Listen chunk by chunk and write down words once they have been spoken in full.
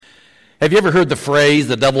Have you ever heard the phrase,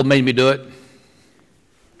 the devil made me do it?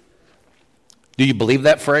 Do you believe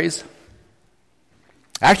that phrase?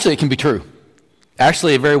 Actually, it can be true.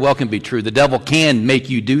 Actually, it very well can be true. The devil can make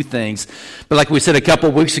you do things. But like we said a couple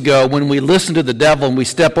of weeks ago, when we listen to the devil and we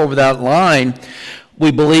step over that line,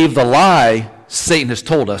 we believe the lie Satan has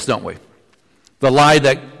told us, don't we? The lie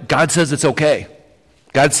that God says it's okay.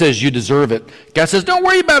 God says you deserve it. God says, don't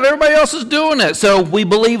worry about it. Everybody else is doing it. So we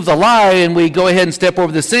believe the lie and we go ahead and step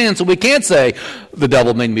over the sin so we can't say, the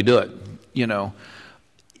devil made me do it, And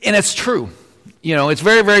it's true. It's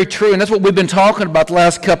very, very true. And that's what we've been talking about the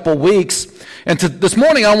last couple of weeks. And this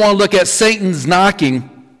morning I want to look at Satan's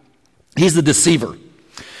knocking. He's the deceiver.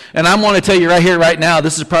 And I want to tell you right here, right now,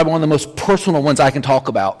 this is probably one of the most personal ones I can talk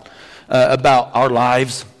about our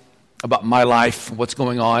lives, about my life, what's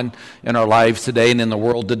going on in our lives today and in the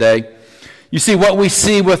world today. You see, what we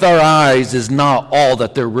see with our eyes is not all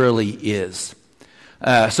that there really is.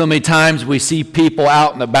 So many times we see people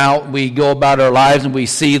out and about, we go about our lives and we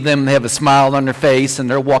see them, they have a smile on their face and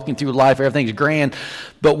they're walking through life, everything's grand.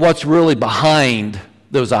 But what's really behind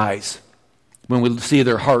those eyes when we see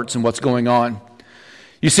their hearts and what's going on?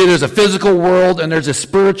 You see, there's a physical world and there's a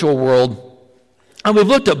spiritual world. And we've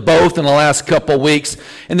looked at both in the last couple of weeks.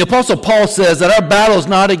 And the Apostle Paul says that our battle is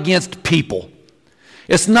not against people.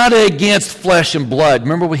 It's not against flesh and blood.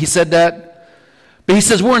 Remember when he said that? But he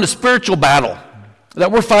says we're in a spiritual battle,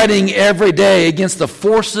 that we're fighting every day against the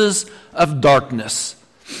forces of darkness.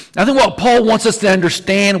 I think what Paul wants us to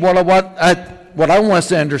understand, what I want us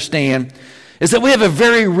to understand, is that we have a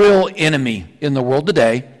very real enemy in the world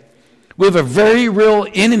today. We have a very real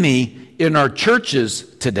enemy in our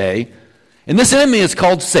churches today. And this enemy is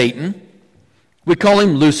called Satan. We call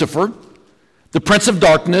him Lucifer, the prince of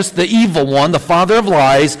darkness, the evil one, the father of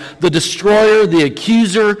lies, the destroyer, the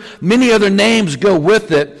accuser. Many other names go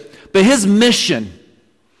with it. But his mission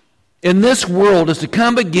in this world is to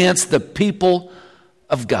come against the people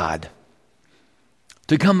of God,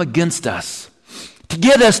 to come against us, to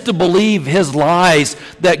get us to believe his lies,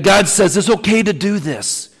 that God says it's okay to do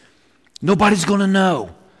this. Nobody's going to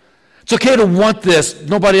know. It's okay to want this.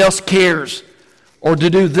 Nobody else cares. Or to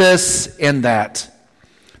do this and that.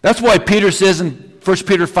 That's why Peter says in 1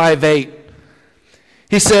 Peter 5:8,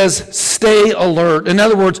 he says, stay alert. In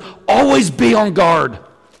other words, always be on guard.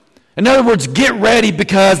 In other words, get ready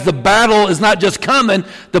because the battle is not just coming,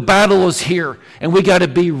 the battle is here. And we got to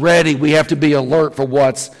be ready. We have to be alert for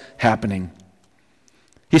what's happening.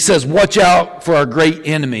 He says, watch out for our great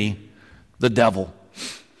enemy, the devil.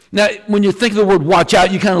 Now, when you think of the word watch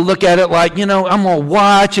out, you kind of look at it like, I'm going to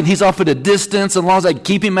watch and he's off at a distance. As long as I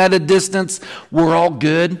keep him at a distance, we're all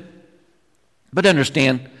good. But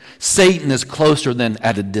understand, Satan is closer than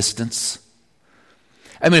at a distance.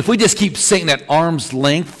 I mean, if we just keep Satan at arm's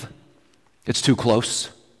length, it's too close.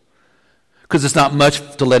 Because it's not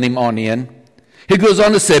much to let him on in. He goes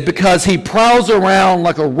on to say, because he prowls around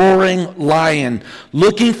like a roaring lion,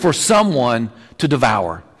 looking for someone to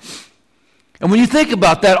devour. And when you think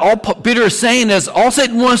about that, all Peter is saying is all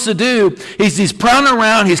Satan wants to do is he's prowling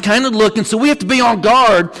around, he's kind of looking, so we have to be on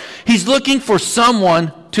guard. He's looking for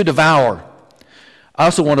someone to devour. I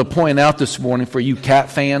also want to point out this morning for you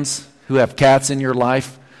cat fans who have cats in your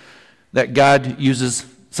life, that God uses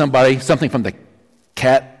something from the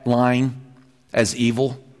cat line as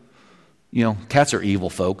evil. Cats are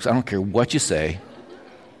evil, folks. I don't care what you say.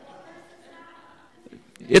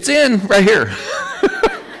 It's in right here.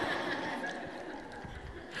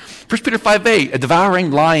 1 Peter 5:8, a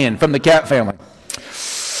devouring lion from the cat family.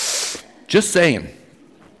 Just saying.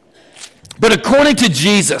 But according to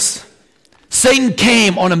Jesus, Satan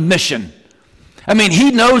came on a mission. I mean,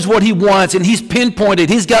 he knows what he wants, and he's pinpointed.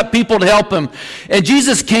 He's got people to help him. And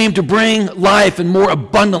Jesus came to bring life and more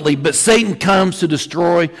abundantly, but Satan comes to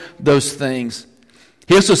destroy those things.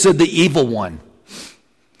 He also said the evil one.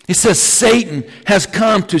 He says Satan has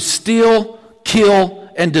come to steal, kill,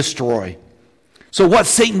 and destroy. So what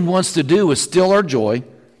Satan wants to do is steal our joy,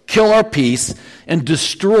 kill our peace, and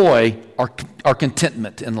destroy our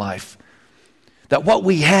contentment in life. That what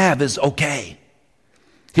we have is okay.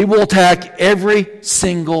 He will attack every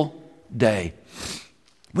single day.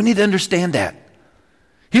 We need to understand that.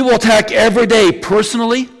 He will attack every day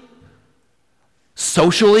personally,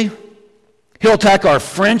 socially. He'll attack our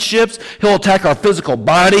friendships. He'll attack our physical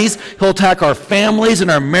bodies. He'll attack our families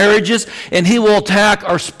and our marriages. And he will attack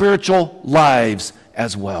our spiritual lives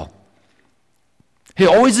as well. He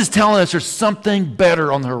always is telling us there's something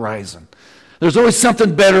better on the horizon. There's always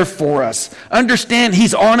something better for us. Understand,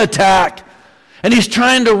 he's on attack. And he's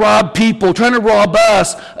trying to rob people, trying to rob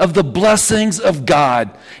us of the blessings of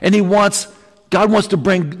God. And God wants to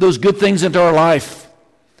bring those good things into our life.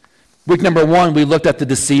 Week number 1, we looked at the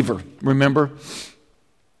deceiver, remember?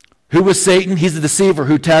 Who was Satan? He's the deceiver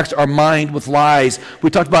who attacks our mind with lies. We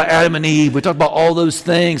talked about Adam and Eve. We talked about all those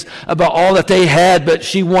things, about all that they had, but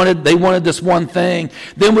they wanted this one thing.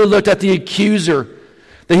 Then we looked at the accuser,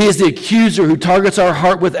 that he is the accuser who targets our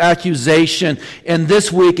heart with accusation. And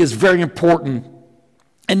this week is very important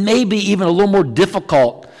and maybe even a little more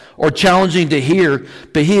difficult or challenging to hear,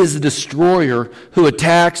 but he is the destroyer who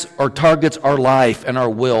attacks or targets our life and our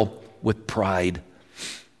will with pride.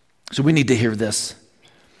 So we need to hear this.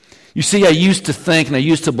 You see, I used to think and I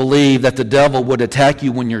used to believe that the devil would attack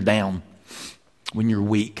you when you're down, when you're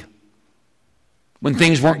weak, when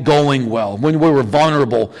things weren't going well, when we were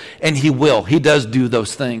vulnerable, and he will. He does do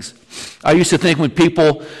those things. I used to think when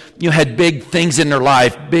people had big things in their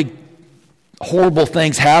life, big horrible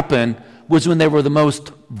things happen, was when they were the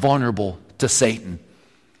most vulnerable to Satan.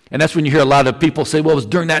 And that's when you hear a lot of people say, well, it was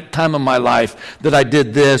during that time of my life that I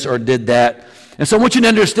did this or did that. And so I want you to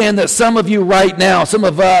understand that some of you right now, some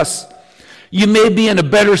of us, you may be in a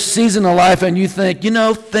better season of life and you think,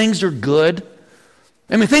 things are good.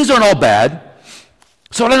 I mean, things aren't all bad.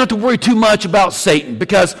 So I don't have to worry too much about Satan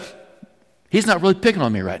because he's not really picking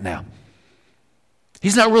on me right now.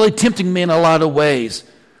 He's not really tempting me in a lot of ways.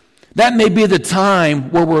 That may be the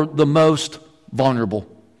time where we're the most vulnerable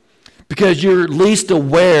because you're least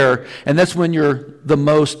aware, and that's when you're the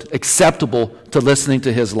most acceptable to listening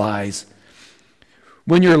to his lies.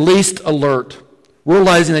 When you're least alert,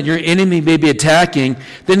 realizing that your enemy may be attacking,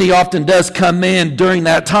 then he often does come in during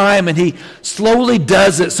that time, and he slowly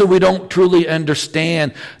does it so we don't truly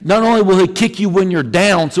understand. Not only will he kick you when you're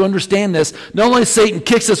down, so understand this, not only Satan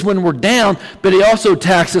kicks us when we're down, but he also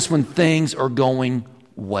attacks us when things are going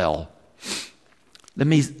well. Let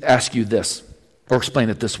me ask you this, or explain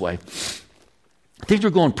it this way. Things are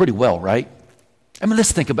going pretty well, right? I mean,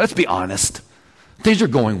 let's think about it. Let's be honest. Things are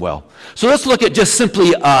going well. So let's look at just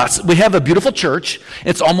simply us. We have a beautiful church.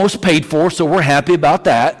 It's almost paid for, so we're happy about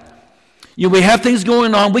that. We have things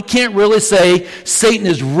going on. We can't really say Satan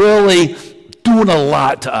is really doing a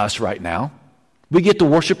lot to us right now. We get to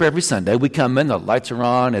worship every Sunday. We come in, the lights are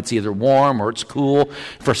on. It's either warm or it's cool.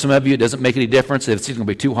 For some of you, it doesn't make any difference. If it's going to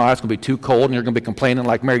be too hot, it's going to be too cold, and you're going to be complaining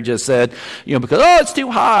like Mary just said, because, it's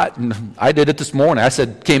too hot. And I did it this morning. I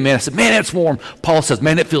said, man, it's warm. Paul says,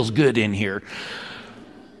 man, it feels good in here.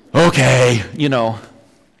 Okay,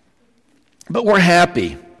 but we're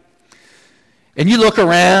happy. And you look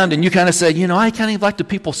around and you kind of say, I kind of like the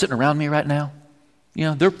people sitting around me right now.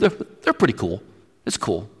 They're pretty cool. It's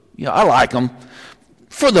cool. I like them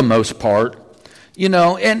for the most part.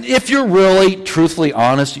 And if you're really truthfully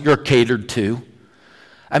honest, you're catered to.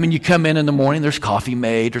 I mean, you come in the morning, there's coffee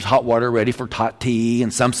made, there's hot water ready for hot tea,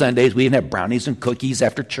 and some Sundays we even have brownies and cookies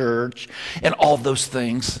after church and all those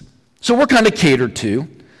things. So we're kind of catered to.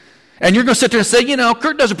 And you're going to sit there and say,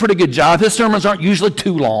 Kurt does a pretty good job. His sermons aren't usually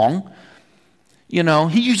too long. He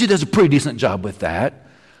usually does a pretty decent job with that.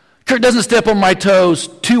 Kurt doesn't step on my toes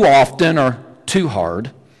too often or too hard.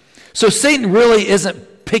 So Satan really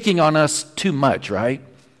isn't picking on us too much, right?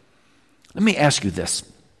 Let me ask you this.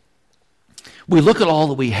 We look at all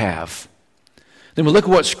that we have. Then we look at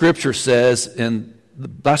what Scripture says in the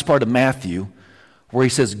last part of Matthew, where he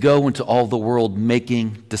says, go into all the world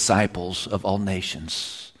making disciples of all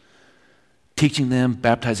nations. Teaching them,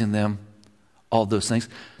 baptizing them, all those things.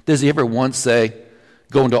 Does he ever once say,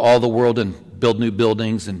 go into all the world and build new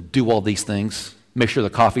buildings and do all these things? Make sure the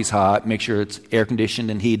coffee's hot, make sure it's air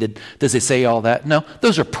conditioned and heated. Does he say all that? No,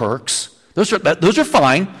 those are perks. Those are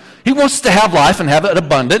fine. He wants us to have life and have it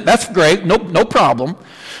abundant. That's great, no problem.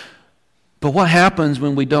 But what happens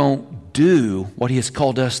when we don't do what he has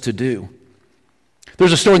called us to do?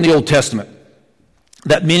 There's a story in the Old Testament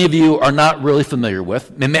that many of you are not really familiar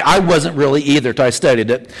with. I wasn't really either until I studied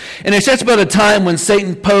it. And it's just about a time when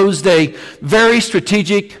Satan posed a very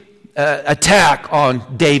strategic attack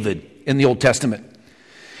on David in the Old Testament.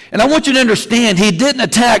 And I want you to understand, he didn't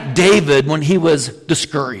attack David when he was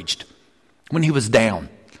discouraged, when he was down.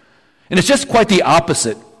 And it's just quite the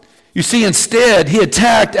opposite. You see, instead, he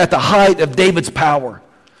attacked at the height of David's power,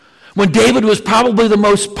 when David was probably the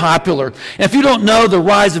most popular. And if you don't know the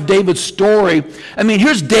rise of David's story,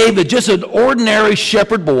 here's David, just an ordinary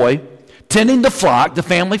shepherd boy, tending the flock, the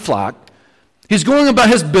family flock. He's going about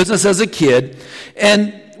his business as a kid,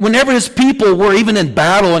 and whenever his people were even in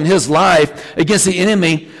battle in his life against the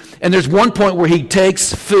enemy, and there's one point where he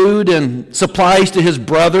takes food and supplies to his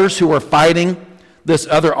brothers who are fighting this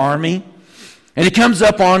other army, and he comes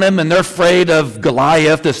up on them, and they're afraid of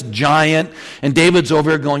Goliath, this giant. And David's over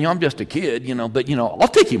here going, I'm just a kid, but I'll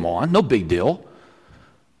take him on. No big deal.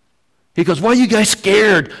 He goes, why are you guys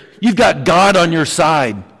scared? You've got God on your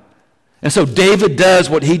side. And so David does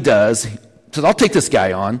what he does. He says, I'll take this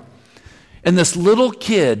guy on. And this little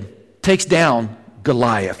kid takes down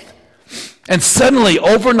Goliath. And suddenly,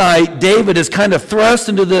 overnight, David is kind of thrust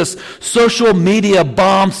into this social media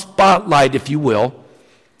bomb spotlight, if you will.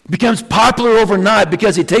 Becomes popular overnight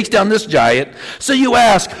because he takes down this giant. So you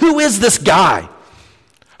ask, who is this guy?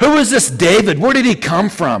 Who is this David? Where did he come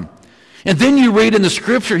from? And then you read in the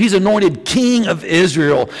scripture, he's anointed king of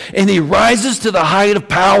Israel, and he rises to the height of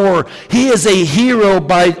power. He is a hero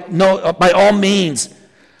by all means.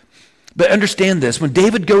 But understand this, when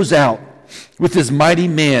David goes out with his mighty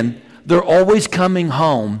men, they're always coming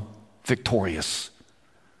home victorious.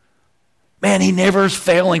 Man, he never is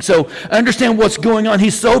failing. So understand what's going on.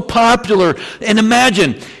 He's so popular. And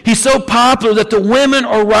imagine, he's so popular that the women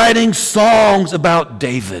are writing songs about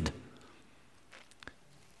David.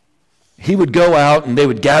 He would go out and they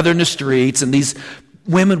would gather in the streets, and these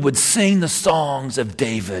women would sing the songs of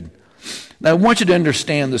David. Now, I want you to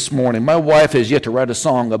understand this morning, my wife has yet to write a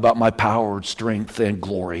song about my power, strength, and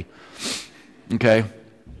glory. Okay?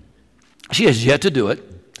 She has yet to do it.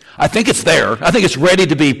 I think it's there. I think it's ready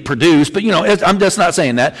to be produced, but I'm just not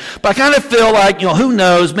saying that. But I kind of feel like, who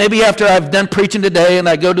knows, maybe after I've done preaching today and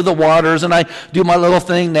I go to the waters and I do my little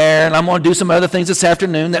thing there and I'm going to do some other things this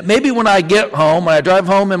afternoon, that maybe when I get home, when I drive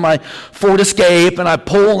home in my Ford Escape and I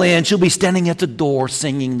pull in, she'll be standing at the door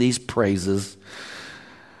singing these praises.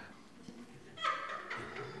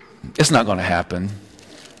 It's not going to happen.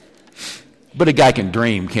 But a guy can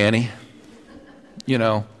dream, can't he?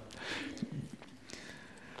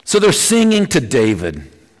 So they're singing to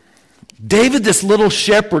David. David, this little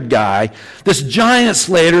shepherd guy, this giant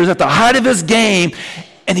slayer, is at the height of his game,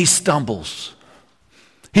 and he stumbles.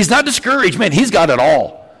 He's not discouraged, man. He's got it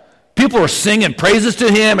all. People are singing praises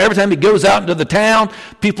to him. Every time he goes out into the town,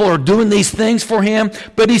 people are doing these things for him,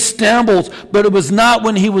 but he stumbles. But it was not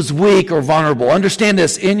when he was weak or vulnerable. Understand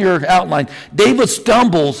this in your outline. David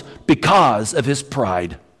stumbles because of his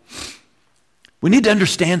pride. We need to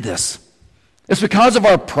understand this. It's because of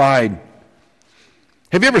our pride.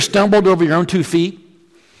 Have you ever stumbled over your own 2 feet?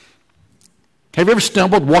 Have you ever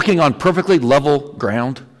stumbled walking on perfectly level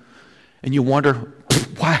ground? And you wonder,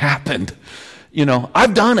 what happened?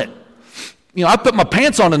 I've done it. I put my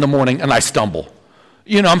pants on in the morning and I stumble.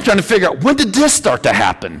 I'm trying to figure out, when did this start to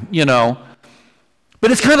happen?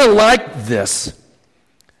 But it's kind of like this.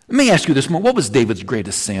 Let me ask you this more. What was David's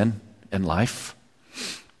greatest sin in life?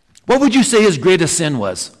 What would you say his greatest sin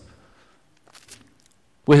was?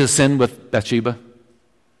 Was his sin with Bathsheba?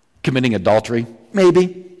 Committing adultery?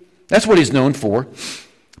 Maybe. That's what he's known for.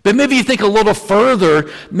 But maybe you think a little further,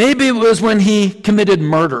 maybe it was when he committed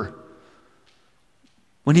murder.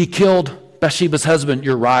 When he killed Bathsheba's husband,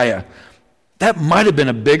 Uriah. That might have been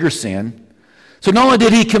a bigger sin. So not only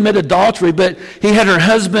did he commit adultery, but he had her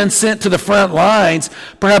husband sent to the front lines.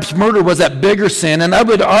 Perhaps murder was that bigger sin. And I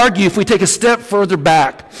would argue, if we take a step further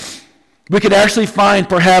back, we could actually find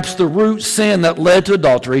perhaps the root sin that led to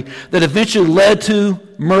adultery, that eventually led to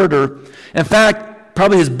murder. In fact,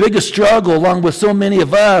 probably his biggest struggle, along with so many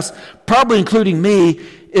of us, probably including me,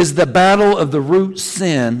 is the battle of the root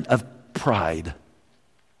sin of pride.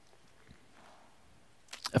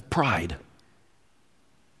 Of pride.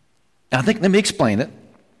 Now, let me explain it.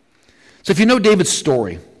 So if you know David's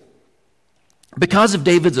story, because of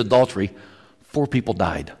David's adultery, 4 people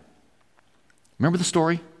died. Remember the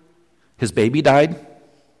story? His baby died.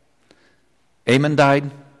 Amnon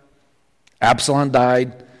died. Absalom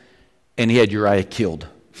died. And he had Uriah killed.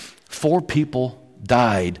 4 people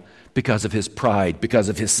died because of his pride, because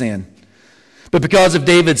of his sin. But because of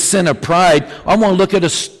David's sin of pride, I want to look at a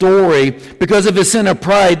story. Because of his sin of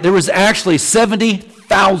pride, there was actually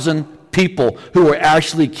 70,000 people who were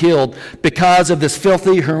actually killed because of this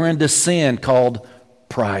filthy, horrendous sin called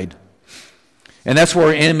pride. And that's where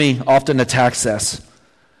our enemy often attacks us.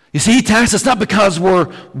 You see, he attacks us not because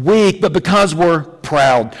we're weak, but because we're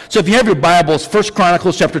proud. So if you have your Bibles, 1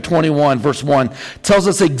 Chronicles chapter 21, verse 1, tells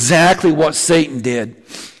us exactly what Satan did.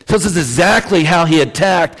 It tells us exactly how he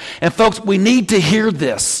attacked. And folks, we need to hear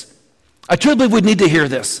this. I truly believe we need to hear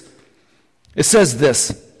this. It says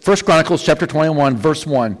this, 1 Chronicles chapter 21, verse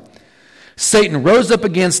 1. Satan rose up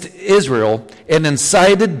against Israel and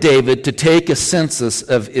incited David to take a census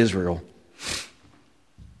of Israel.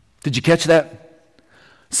 Did you catch that?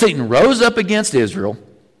 Satan rose up against Israel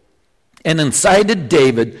and incited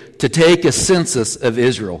David to take a census of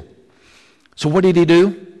Israel. So what did he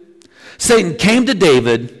do? Satan came to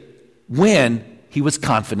David when he was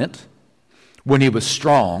confident, when he was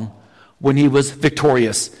strong, when he was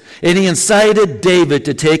victorious. And he incited David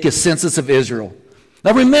to take a census of Israel.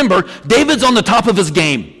 Now remember, David's on the top of his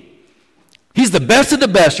game. He's the best of the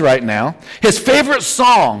best right now. His favorite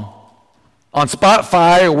song on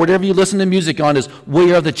Spotify or whatever you listen to music on is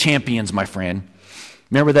We Are the Champions, my friend.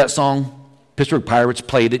 Remember that song? Pittsburgh Pirates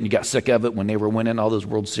played it and you got sick of it when they were winning all those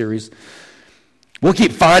World Series. We'll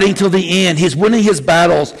keep fighting till the end. He's winning his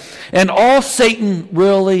battles. And all Satan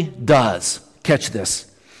really does, catch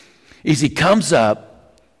this, is he comes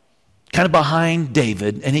up kind of behind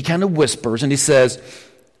David and he kind of whispers and he says,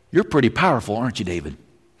 "You're pretty powerful, aren't you, David?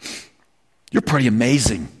 You're pretty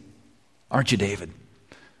amazing, aren't you, David?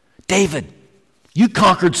 David, you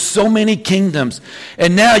conquered so many kingdoms,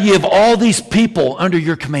 and now you have all these people under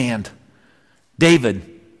your command.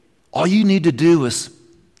 David, all you need to do is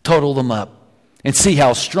total them up and see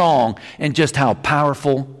how strong and just how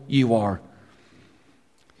powerful you are.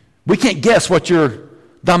 We can't guess what your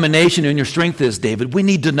domination and your strength is, David. We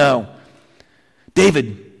need to know.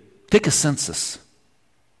 David, take a census.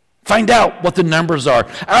 Find out what the numbers are.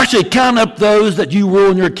 Actually, count up those that you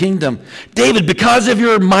rule in your kingdom. David, because of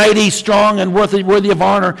your mighty, strong, and worthy of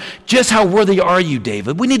honor, just how worthy are you,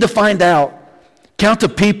 David? We need to find out. Count the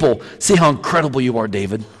people. See how incredible you are,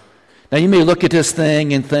 David." Now, you may look at this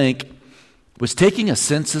thing and think, was taking a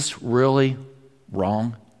census really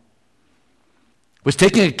wrong? Was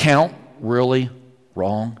taking a count really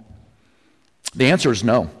wrong? The answer is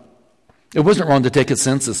no. It wasn't wrong to take a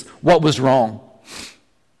census. What was wrong?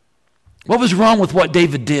 What was wrong with what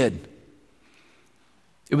David did?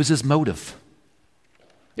 It was his motive.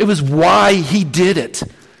 It was why he did it.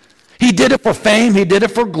 He did it for fame. He did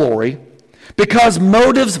it for glory. Because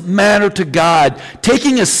motives matter to God.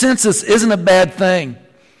 Taking a census isn't a bad thing.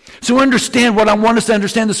 So understand what I want us to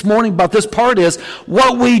understand this morning about this part is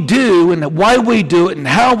what we do and why we do it and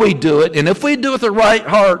how we do it. And if we do it with the right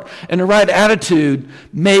heart and the right attitude,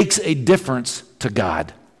 makes a difference to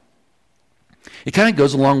God. It kind of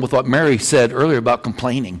goes along with what Mary said earlier about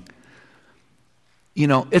complaining. You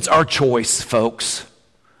know, it's our choice, folks,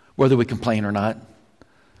 whether we complain or not.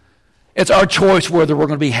 It's our choice whether we're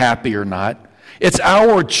going to be happy or not. It's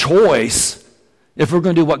our choice if we're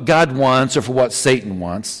going to do what God wants or for what Satan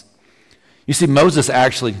wants. You see, Moses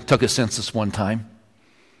actually took a census one time,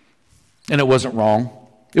 and it wasn't wrong.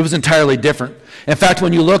 It was entirely different. In fact,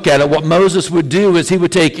 when you look at it, what Moses would do is he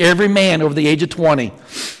would take every man over the age of 20,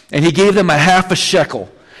 and he gave them a half a shekel.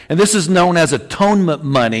 And this is known as atonement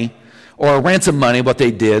money or ransom money, what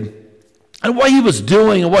they did. And what he was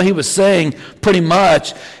doing and what he was saying pretty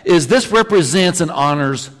much is this represents and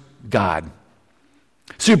honors God.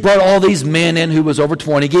 So he brought all these men in who was over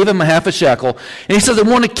 20, gave him a half a shekel, and he says, I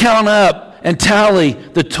want to count up and tally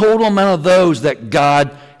the total amount of those that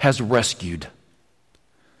God has rescued,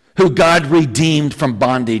 who God redeemed from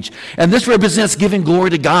bondage. And this represents giving glory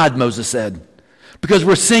to God, Moses said, because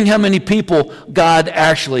we're seeing how many people God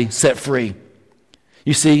actually set free.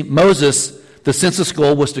 You see, Moses, the census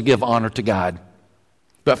goal was to give honor to God.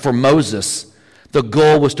 But for Moses, the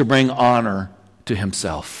goal was to bring honor to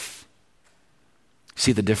himself.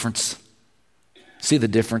 See the difference? See the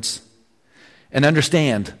difference? And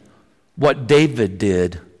understand, what David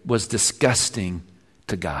did was disgusting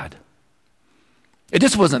to God. It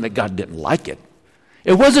just wasn't that God didn't like it.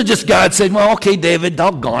 It wasn't just God saying, well, okay, David,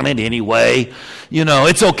 doggone it anyway. You know,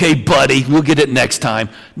 it's okay, buddy. We'll get it next time.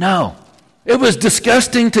 No. It was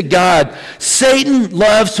disgusting to God. Satan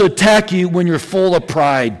loves to attack you when you're full of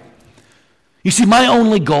pride. You see, my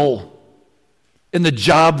only goal in the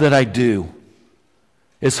job that I do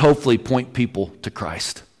is hopefully point people to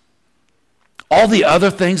Christ. All the other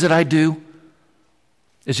things that I do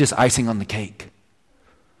is just icing on the cake.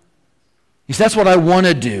 You see, that's what I want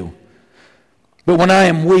to do. But when I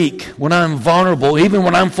am weak, when I'm vulnerable, even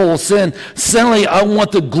when I'm full of sin, suddenly I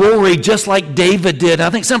want the glory just like David did. And I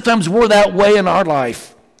think sometimes we're that way in our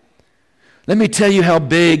life. Let me tell you how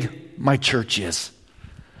big my church is.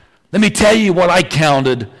 Let me tell you what I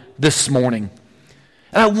counted this morning.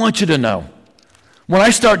 And I want you to know, when I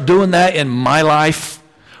start doing that in my life,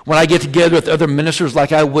 when I get together with other ministers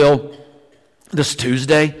like I will this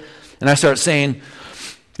Tuesday, and I start saying,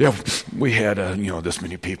 yeah, we had, this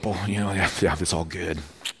many people, yeah, it's all good.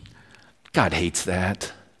 God hates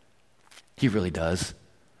that. He really does.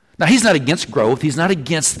 Now, he's not against growth. He's not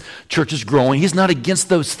against churches growing. He's not against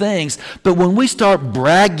those things. But when we start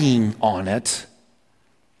bragging on it,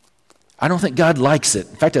 I don't think God likes it.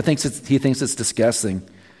 In fact, he thinks it's disgusting.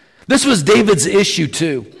 This was David's issue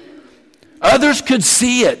too. Others could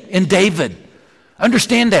see it in David.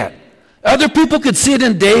 Understand that. Other people could see it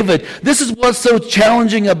in David. This is what's so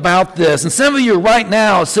challenging about this. And some of you right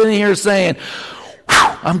now sitting here saying,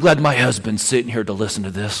 I'm glad my husband's sitting here to listen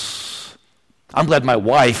to this. I'm glad my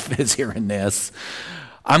wife is hearing this.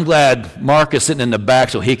 I'm glad Mark is sitting in the back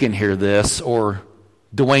so he can hear this, or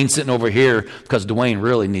Dwayne's sitting over here because Dwayne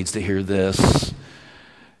really needs to hear this.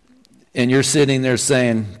 And you're sitting there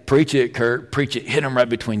saying, preach it, Kurt, preach it, hit him right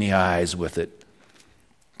between the eyes with it.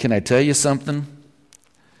 Can I tell you something?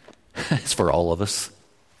 It's for all of us.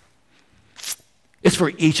 It's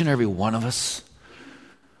for each and every one of us.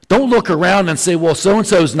 Don't look around and say, well,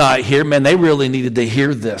 so-and-so's not here. Man, they really needed to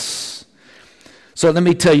hear this. So let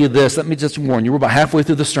me tell you this. Let me just warn you. We're about halfway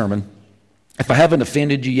through the sermon. If I haven't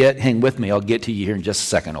offended you yet, hang with me. I'll get to you here in just a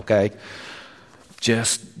second, okay?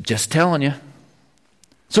 Just telling you.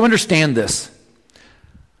 So understand this.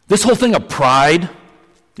 This whole thing of pride,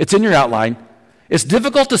 it's in your outline. It's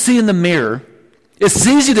difficult to see in the mirror. It's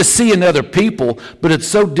easy to see in other people, but it's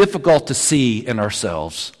so difficult to see in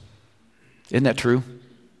ourselves. Isn't that true?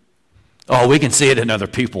 Oh, we can see it in other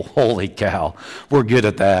people. Holy cow. We're good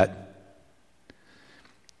at that.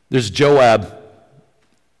 There's Joab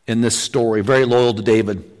in this story, very loyal to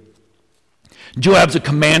David. Joab's a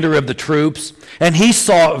commander of the troops, and he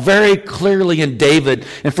saw very clearly in David.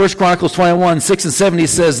 In 1 Chronicles 21, 6 and 7, he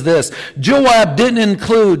says this, Joab didn't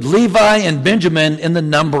include Levi and Benjamin in the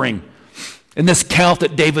numbering, in this count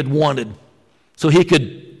that David wanted, so he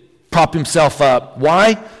could prop himself up.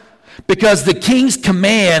 Why? Because the king's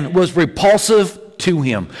command was repulsive to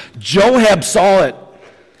him. Joab saw it.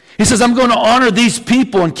 He says, I'm going to honor these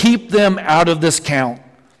people and keep them out of this count.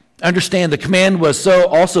 Understand, the command was so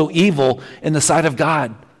also evil in the sight of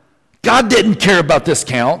God. God didn't care about this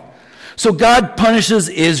count. So God punishes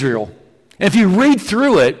Israel. And if you read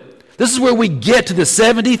through it, this is where we get to the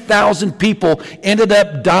 70,000 people ended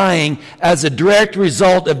up dying as a direct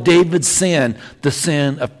result of David's sin, the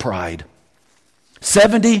sin of pride.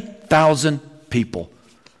 70,000 people.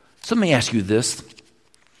 So let me ask you this.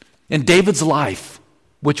 In David's life,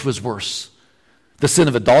 which was worse? The sin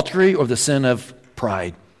of adultery or the sin of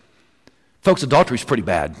pride? Folks, adultery is pretty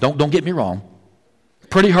bad. Don't get me wrong.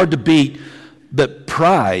 Pretty hard to beat, but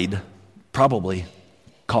pride probably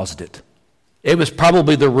caused it. It was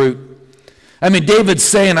probably the root. I mean, David's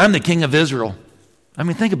saying, I'm the king of Israel. I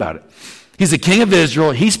mean, think about it. He's the king of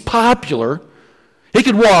Israel. He's popular. He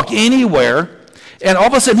could walk anywhere. And all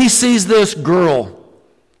of a sudden, he sees this girl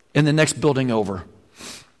in the next building over.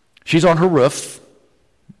 She's on her roof,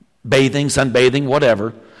 bathing, sunbathing,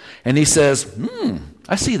 whatever. And he says,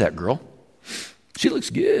 I see that girl. She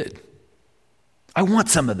looks good. I want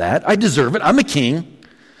some of that. I deserve it. I'm a king.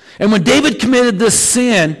 And when David committed this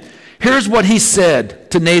sin, here's what he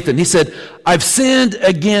said to Nathan. He said, I've sinned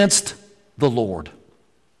against the Lord.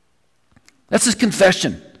 That's his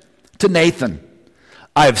confession to Nathan.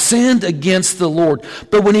 I've sinned against the Lord.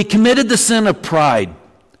 But when he committed the sin of pride,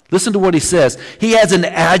 listen to what he says. He adds an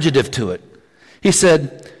adjective to it. He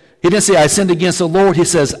said, he didn't say, I sinned against the Lord. He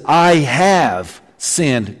says, I have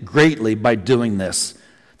sinned greatly by doing this.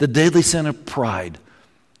 The deadly sin of pride.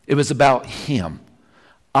 It was about him.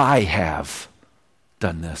 I have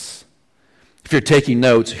done this. If you're taking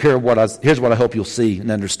notes, here's what I hope you'll see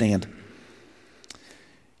and understand.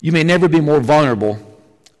 You may never be more vulnerable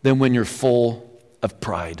than when you're full of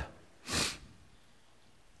pride.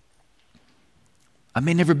 I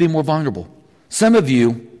may never be more vulnerable. Some of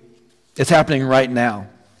you, it's happening right now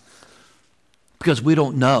because we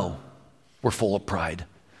don't know we're full of pride.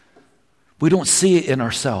 We don't see it in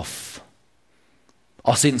ourselves.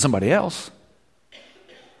 I'll see it in somebody else.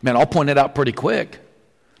 Man, I'll point it out pretty quick.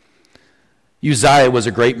 Uzziah was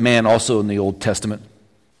a great man also in the Old Testament.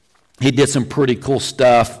 He did some pretty cool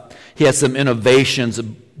stuff. He had some innovations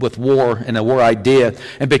with war and a war idea.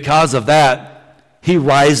 And because of that, he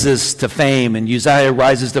rises to fame and Uzziah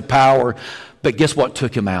rises to power. But guess what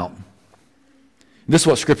took him out? This is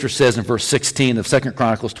what Scripture says in verse 16 of 2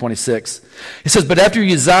 Chronicles 26. It says, but after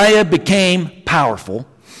Uzziah became powerful,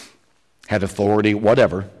 had authority,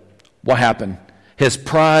 whatever, what happened? His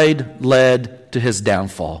pride led to his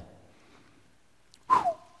downfall. Whew.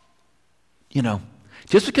 You know,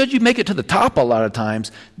 just because you make it to the top a lot of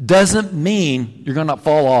times doesn't mean you're going to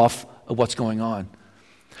fall off of what's going on.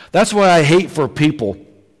 That's why I hate for people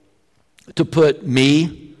to put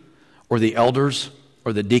me or the elders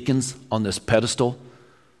or the deacons on this pedestal.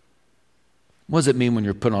 What does it mean when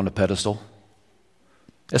you're put on a pedestal?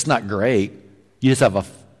 It's not great. You just have a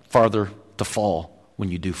farther to fall when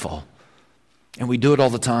you do fall. And we do it all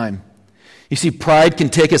the time. You see, pride can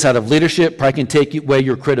take us out of leadership. Pride can take away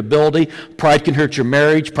your credibility. Pride can hurt your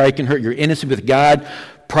marriage. Pride can hurt your intimacy with God.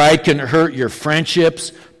 Pride can hurt your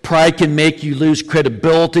friendships. Pride can make you lose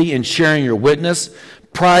credibility in sharing your witness.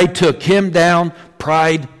 Pride took him down.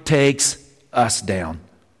 Pride takes us down.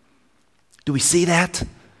 Do we see that?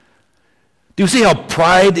 Do you see how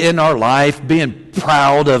pride in our life, being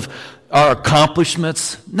proud of our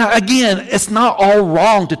accomplishments? Now, again, it's not all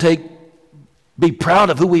wrong to be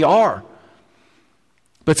proud of who we are.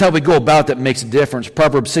 But it's how we go about that makes a difference.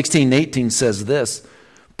 Proverbs 16:18 says this,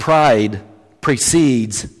 pride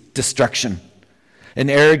precedes destruction.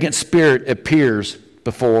 An arrogant spirit appears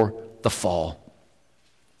before the fall.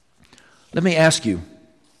 Let me ask you,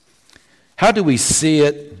 how do we see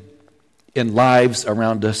it in lives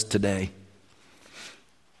around us today?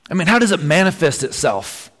 I mean, how does it manifest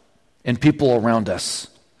itself in people around us?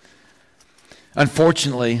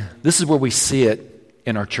 Unfortunately, this is where we see it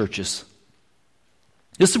in our churches.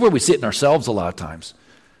 This is where we see it in ourselves a lot of times.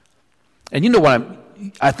 And you know what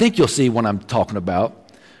I think you'll see what I'm talking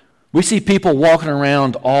about. We see people walking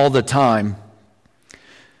around all the time,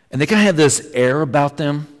 and they kind of have this air about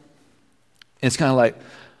them. And it's kind of like,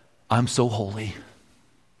 I'm so holy.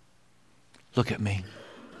 Look at me.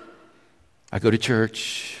 I go to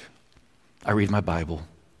church. I read my Bible.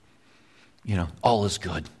 You know, all is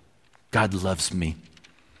good. God loves me.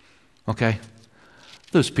 Okay?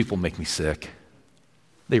 Those people make me sick.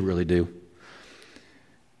 They really do.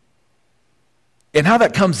 And how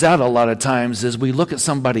that comes out a lot of times is we look at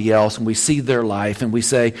somebody else and we see their life and we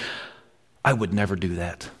say, I would never do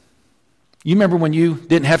that. You remember when you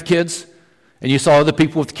didn't have kids and you saw other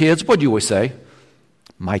people with kids? What did you always say?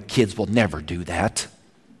 My kids will never do that.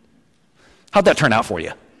 How'd that turn out for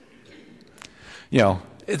you? You know,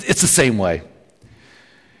 it's the same way.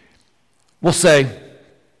 We'll say,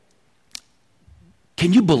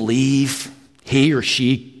 can you believe he or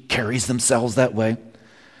she carries themselves that way?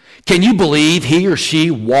 Can you believe he or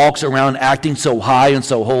she walks around acting so high and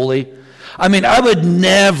so holy? I mean, I would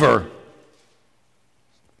never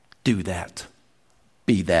do that,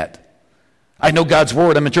 be that. I know God's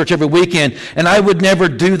word. I'm in church every weekend, and I would never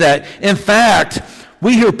do that. In fact,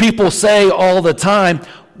 we hear people say all the time,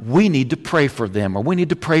 we need to pray for them, or we need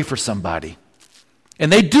to pray for somebody.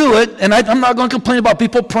 And they do it, and I'm not going to complain about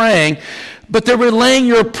people praying, but they're relaying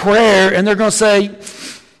your prayer, and they're going to say,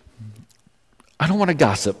 I don't want to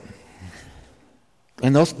gossip.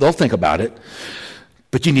 And they'll think about it,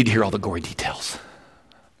 but you need to hear all the gory details.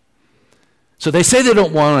 So they say they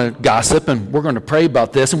don't want to gossip, and we're going to pray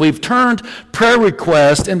about this. And we've turned prayer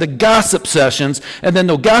requests into gossip sessions, and then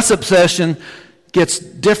the gossip session gets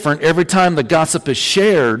different every time the gossip is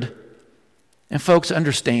shared. And folks,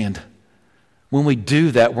 understand, when we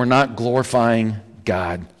do that, we're not glorifying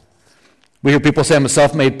God. We hear people say, I'm a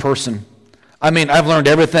self-made person. I mean, I've learned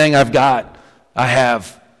everything I've got. I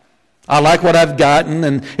have. I like what I've gotten,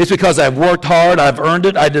 and it's because I've worked hard, I've earned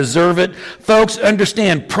it, I deserve it. Folks,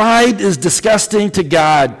 understand, pride is disgusting to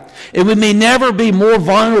God, and we may never be more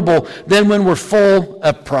vulnerable than when we're full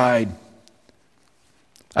of pride.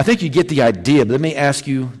 I think you get the idea, but let me ask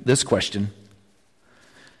you this question.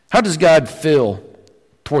 How does God feel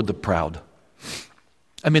toward the proud?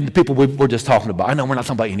 I mean, the people we're just talking about. I know we're not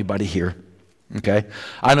talking about anybody here, okay?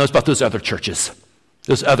 I know it's about those other churches.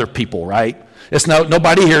 Those other people, right? It's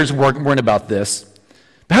nobody here is worrying about this.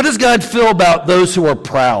 But how does God feel about those who are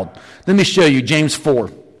proud? Let me show you James 4.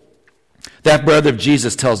 That brother of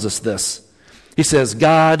Jesus tells us this. He says,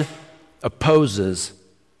 God opposes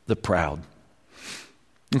the proud.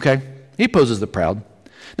 Okay? He opposes the proud.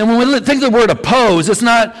 Now, when we think of the word oppose, it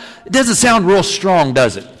doesn't sound real strong,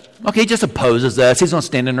 does it? Okay, he just opposes us. He's going to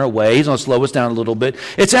stand in our way. He's going to slow us down a little bit.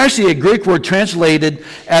 It's actually a Greek word translated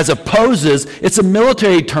as opposes. It's a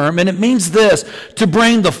military term, and it means this, to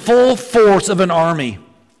bring the full force of an army.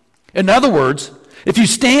 In other words, if you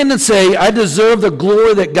stand and say, I deserve the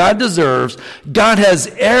glory that God deserves, God has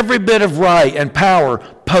every bit of right and power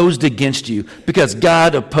posed against you because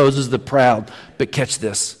God opposes the proud. But catch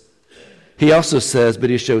this. He also says,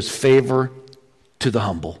 but he shows favor to the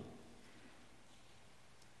humble.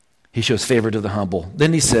 He shows favor to the humble.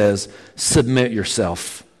 Then he says, submit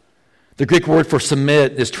yourself. The Greek word for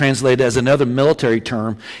submit is translated as another military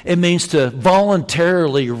term. It means to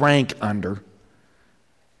voluntarily rank under.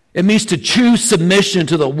 It means to choose submission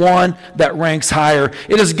to the one that ranks higher.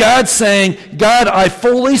 It is God saying, God, I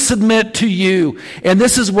fully submit to you. And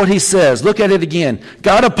this is what he says. Look at it again.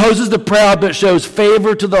 God opposes the proud, but shows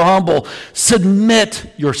favor to the humble.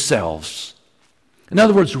 Submit yourselves. In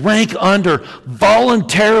other words, rank under,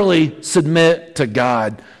 voluntarily submit to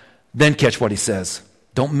God. Then catch what he says.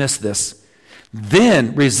 Don't miss this.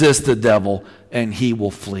 Then resist the devil, and he will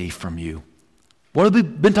flee from you. What have we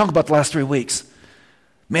been talking about the last 3 weeks?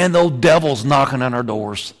 Man, the old devil's knocking on our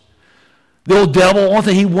doors. The old devil, one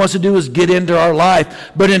thing he wants to do is get into our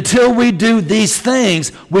life. But until we do these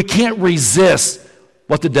things, we can't resist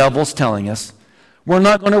what the devil's telling us. We're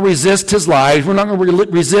not going to resist his lies. We're not going to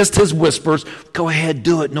resist his whispers. Go ahead,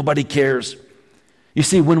 do it. Nobody cares. You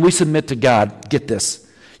see, when we submit to God, get this.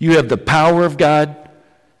 You have the power of God.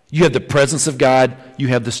 You have the presence of God. You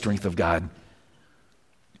have the strength of God.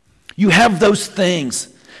 You have those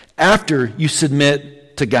things after you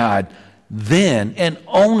submit to God. Then, and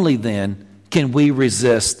only then, can we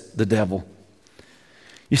resist the devil.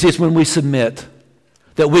 You see, it's when we submit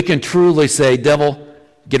that we can truly say, devil,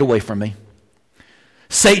 get away from me.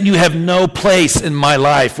 Satan, you have no place in my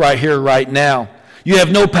life right here, right now. You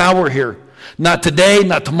have no power here. Not today,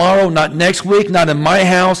 not tomorrow, not next week, not in my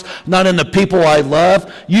house, not in the people I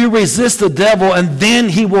love. You resist the devil and then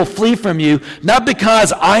he will flee from you. Not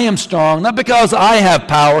because I am strong, not because I have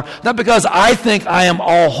power, not because I think I am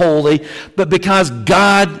all holy, but because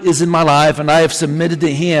God is in my life and I have submitted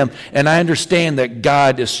to him and I understand that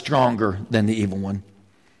God is stronger than the evil one.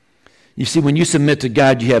 You see, when you submit to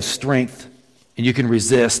God, you have strength and you can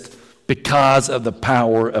resist because of the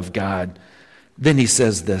power of God. Then he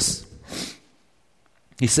says this.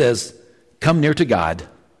 He says, come near to God,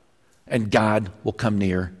 and God will come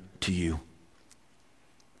near to you.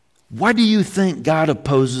 Why do you think God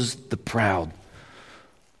opposes the proud?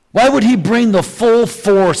 Why would he bring the full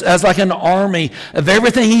force as like an army of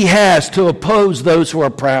everything he has to oppose those who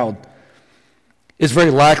are proud? It's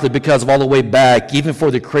very likely because of all the way back, even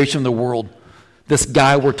for the creation of the world, this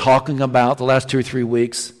guy we're talking about the last 2 or 3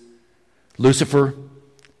 weeks, Lucifer,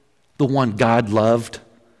 the one God loved,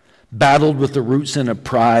 battled with the root sin of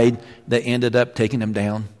pride that ended up taking him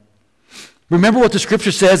down. Remember what the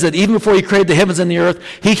scripture says, that even before he created the heavens and the earth,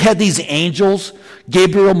 he had these angels,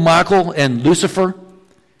 Gabriel, Michael, and Lucifer.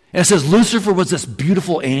 And it says Lucifer was this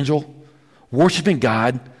beautiful angel worshiping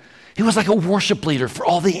God. He was like a worship leader for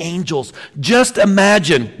all the angels. Just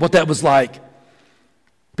imagine what that was like.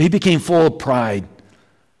 But he became full of pride.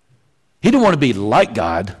 He didn't want to be like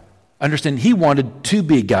God. Understand, he wanted to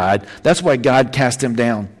be God. That's why God cast him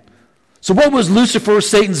down. So what was Lucifer,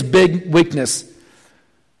 Satan's big weakness?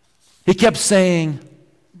 He kept saying,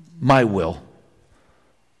 my will.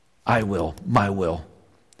 I will, my will.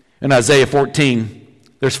 In Isaiah 14,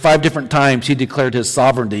 there's 5 different times he declared his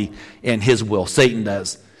sovereignty and his will. Satan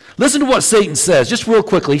does. Listen to what Satan says, just real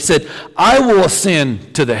quickly. He said, I will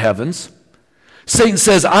ascend to the heavens. Satan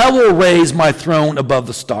says, I will raise my throne above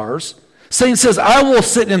the stars. Satan says, I will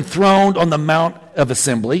sit enthroned on the Mount of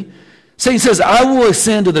Assembly. Satan says, I will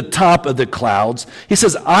ascend to the top of the clouds. He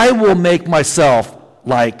says, I will make myself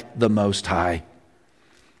like the Most High.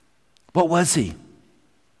 What was he?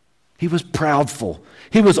 He was proudful.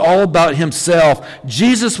 He was all about himself.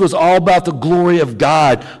 Jesus was all about the glory of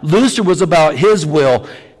God. Lucifer was about his will,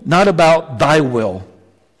 not about thy will.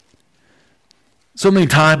 So many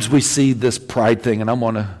times we see this pride thing, and I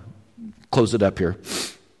want to close it up here.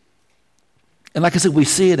 And like I said, we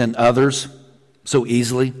see it in others so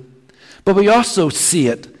easily. But we also see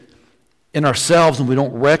it in ourselves and we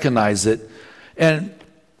don't recognize it. And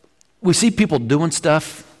we see people doing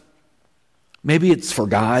stuff. Maybe it's for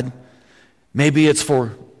God. Maybe it's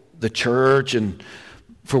for the church and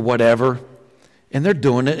for whatever. And they're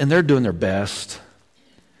doing it and they're doing their best.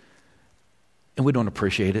 And we don't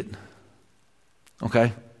appreciate it.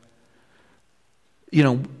 Okay? You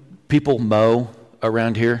know, people mow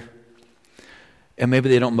around here. And maybe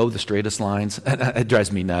they don't mow the straightest lines. It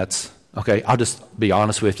drives me nuts. Okay, I'll just be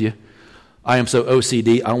honest with you. I am so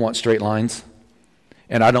OCD, I want straight lines.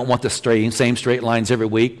 And I don't want the same straight lines every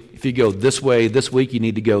week. If you go this way this week, you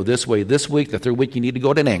need to go this way this week. The third week, you need to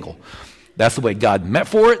go at an angle. That's the way God meant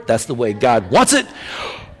for it. That's the way God wants it.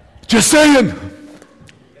 Just saying.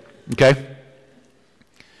 Okay?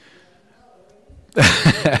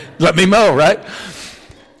 Let me mow, right?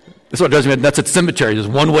 That's what drives me nuts at the cemetery. There's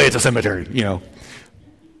one way it's a cemetery, you know.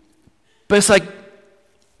 But it's like,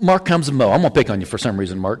 Mark comes to mow. I'm going to pick on you for some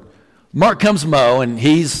reason, Mark. Mark comes to mow, and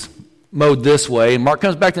he's mowed this way. And Mark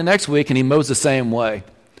comes back the next week, and he mows the same way.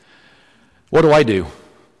 What do?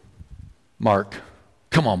 Mark,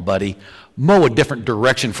 come on, buddy. Mow a different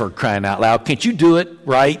direction for crying out loud. Can't you do it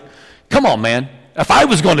right? Come on, man. If I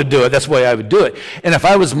was going to do it, that's the way I would do it. And if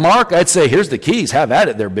I was Mark, I'd say, here's the keys. Have at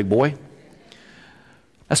it there, big boy.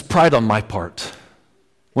 That's pride on my part.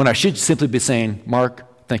 When I should simply be saying,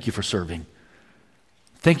 Mark, thank you for serving.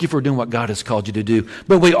 Thank you for doing what God has called you to do.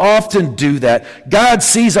 But we often do that. God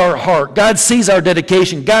sees our heart. God sees our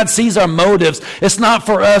dedication. God sees our motives. It's not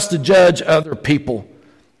for us to judge other people.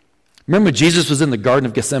 Remember Jesus was in the Garden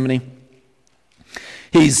of Gethsemane?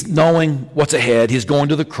 He's knowing what's ahead. He's going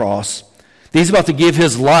to the cross. He's about to give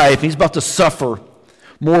his life. He's about to suffer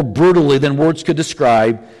more brutally than words could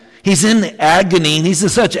describe. He's in agony, and he's in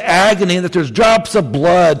such agony that there's drops of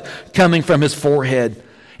blood coming from his forehead.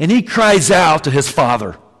 And he cries out to his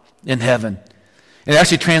Father in heaven. And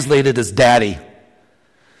actually translated as Daddy.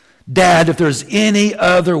 Dad, if there's any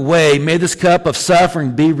other way, may this cup of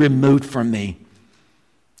suffering be removed from me.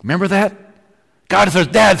 Remember that? God,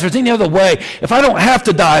 if there's any other way, if I don't have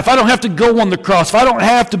to die, if I don't have to go on the cross, if I don't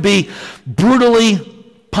have to be brutally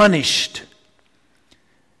punished.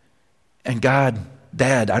 And God,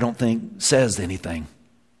 Dad, I don't think says anything.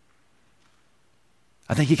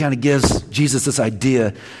 I think he kind of gives Jesus this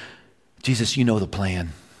idea. Jesus, you know the plan.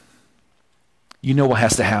 You know what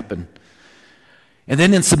has to happen. And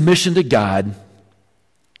then in submission to God,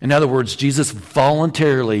 in other words, Jesus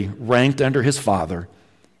voluntarily ranked under his Father,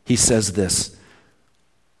 he says this,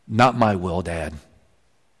 not my will, Dad,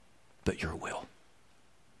 but your will.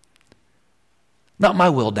 Not my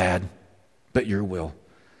will, Dad, but your will.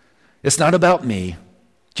 It's not about me.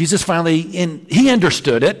 Jesus finally, he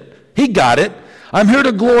understood it. He got it. I'm here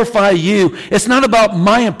to glorify you. It's not about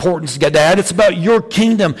my importance, Dad. It's about your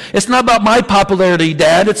kingdom. It's not about my popularity,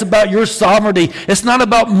 Dad. It's about your sovereignty. It's not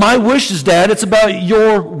about my wishes, Dad. It's about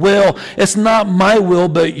your will. It's not my will,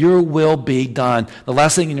 but your will be done. The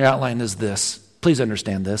last thing in your outline is this. Please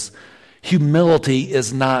understand this. Humility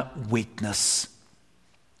is not weakness.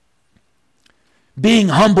 Being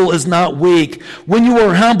humble is not weak. When you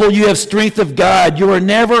are humble, you have strength of God. You are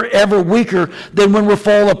never, ever weaker than when we're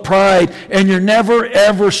full of pride. And you're never,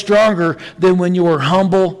 ever stronger than when you are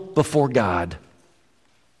humble before God.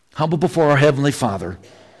 Humble before our Heavenly Father.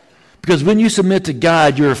 Because when you submit to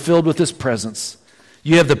God, you are filled with His presence.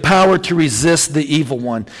 You have the power to resist the evil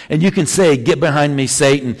one. And you can say, get behind me,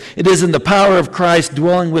 Satan. It is in the power of Christ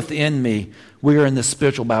dwelling within me. We are in this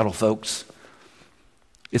spiritual battle, folks.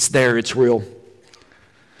 It's there. It's real.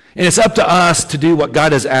 And it's up to us to do what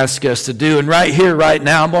God has asked us to do. And right here, right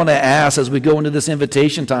now, I'm going to ask as we go into this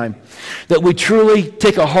invitation time that we truly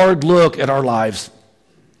take a hard look at our lives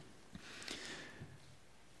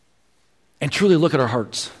and truly look at our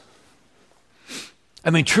hearts. I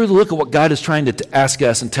mean, truly look at what God is trying to ask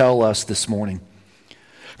us and tell us this morning.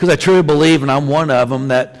 Because I truly believe, and I'm one of them,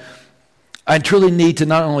 that I truly need to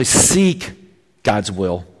not only seek God's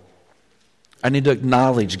will, I need to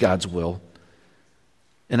acknowledge God's will.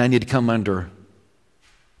 And I need to come under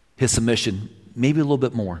His submission, maybe a little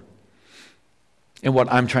bit more. And what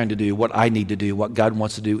I'm trying to do, what I need to do, what God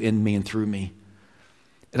wants to do in me and through me.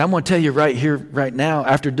 And I'm going to tell you right here, right now,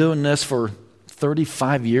 after doing this for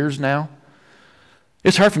 35 years now,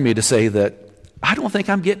 it's hard for me to say that I don't think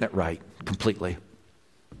I'm getting it right completely.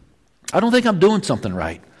 I don't think I'm doing something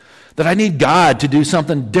right. That I need God to do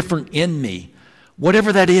something different in me.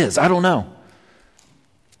 Whatever that is, I don't know.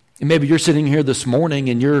 And maybe you're sitting here this morning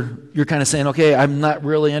and you're kind of saying, okay, I'm not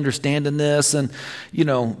really understanding this. And,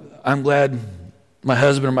 I'm glad my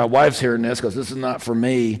husband or my wife's hearing this because this is not for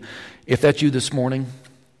me. If that's you this morning,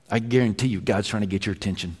 I guarantee you God's trying to get your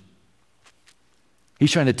attention.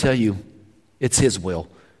 He's trying to tell you it's His will.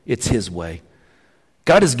 It's His way.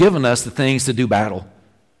 God has given us the things to do battle.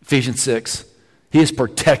 Ephesians 6. He has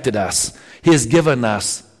protected us. He has given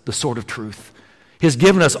us the sword of truth. He has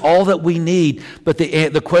given us all that we need, but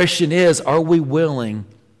the question is, are we willing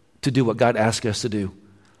to do what God asks us to do?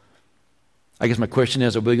 I guess my question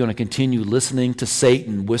is, are we going to continue listening to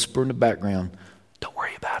Satan whisper in the background, don't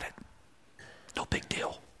worry about it. No big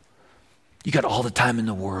deal. You got all the time in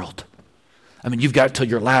the world. I mean, you've got till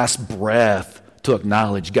your last breath to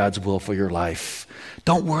acknowledge God's will for your life.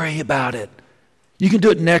 Don't worry about it. You can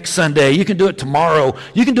do it next Sunday. You can do it tomorrow.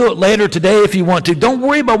 You can do it later today if you want to. Don't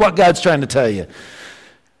worry about what God's trying to tell you.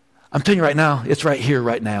 I'm telling you right now, it's right here,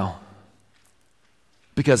 right now.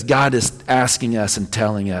 Because God is asking us and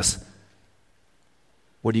telling us,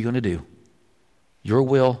 what are you going to do? Your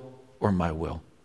will or my will?